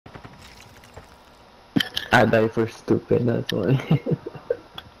I die for stupid, that's why.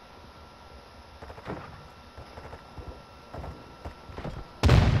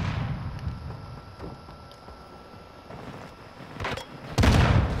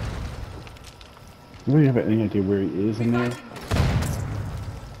 You don't have any idea where he is in there?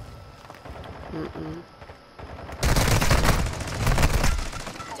 Mm-mm.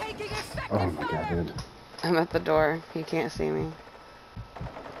 Oh my god, dude. I'm at the door. He can't see me.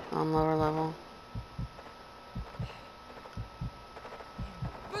 On lower level.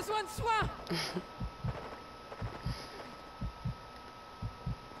 Besoin de soins.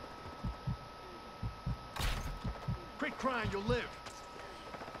 Quit crying, you'll live.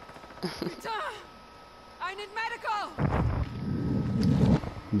 Putain! I need medical.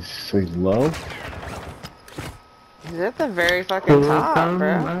 So he's low? He's at the very fucking top,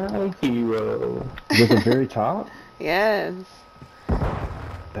 bro. My hero. He's at the very top? Yes.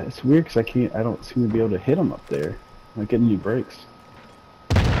 That's weird because I don't seem to be able to hit him up there. I'm not getting any breaks.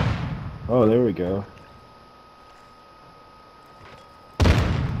 Oh, there we go.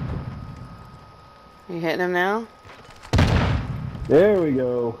 You hitting him now? There we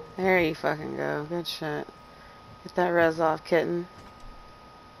go. There you fucking go. Good shit. Get that res off, kitten.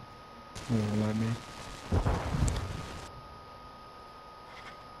 Won't let me.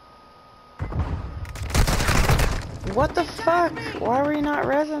 What the fuck? Why were you not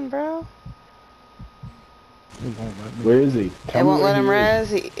resin, bro? It won't let me. Where is he? Tell It me won't where let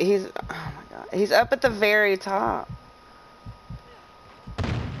him he res. He's oh my god. He's up at the very top.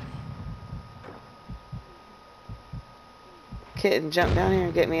 Kitten, jump down here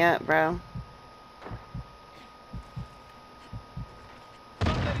and get me up, bro. I'm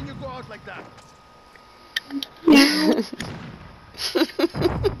not letting you go out like that.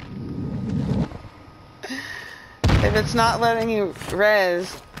 If it's not letting you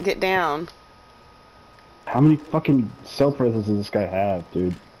res, get down. How many fucking self-reses does this guy have,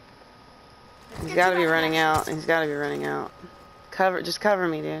 dude? He's gotta be running out. He's gotta be running out. Just cover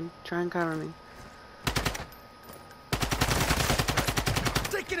me, dude. Try and cover me.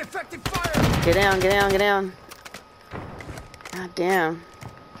 Taking effective fire. Get down, get down, get down. God damn.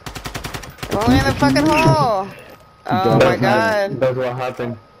 It won't in the fucking hole. Oh my god. That's what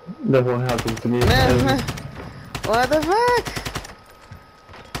happened. That's what happened to me. What the fuck?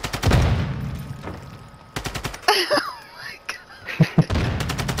 Oh my god.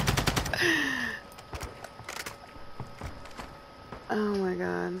 Oh my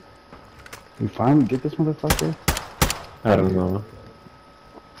god. We finally get this motherfucker? I don't know.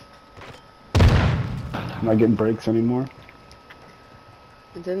 I'm not getting breaks anymore.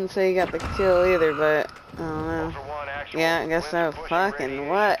 It didn't say you got the kill either, but I don't know. Ultra One, actual. Yeah, I guess so. Pushing Fucking radiation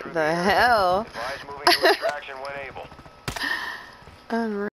what through the area. hell? Advise moving to extraction when able. Unreal.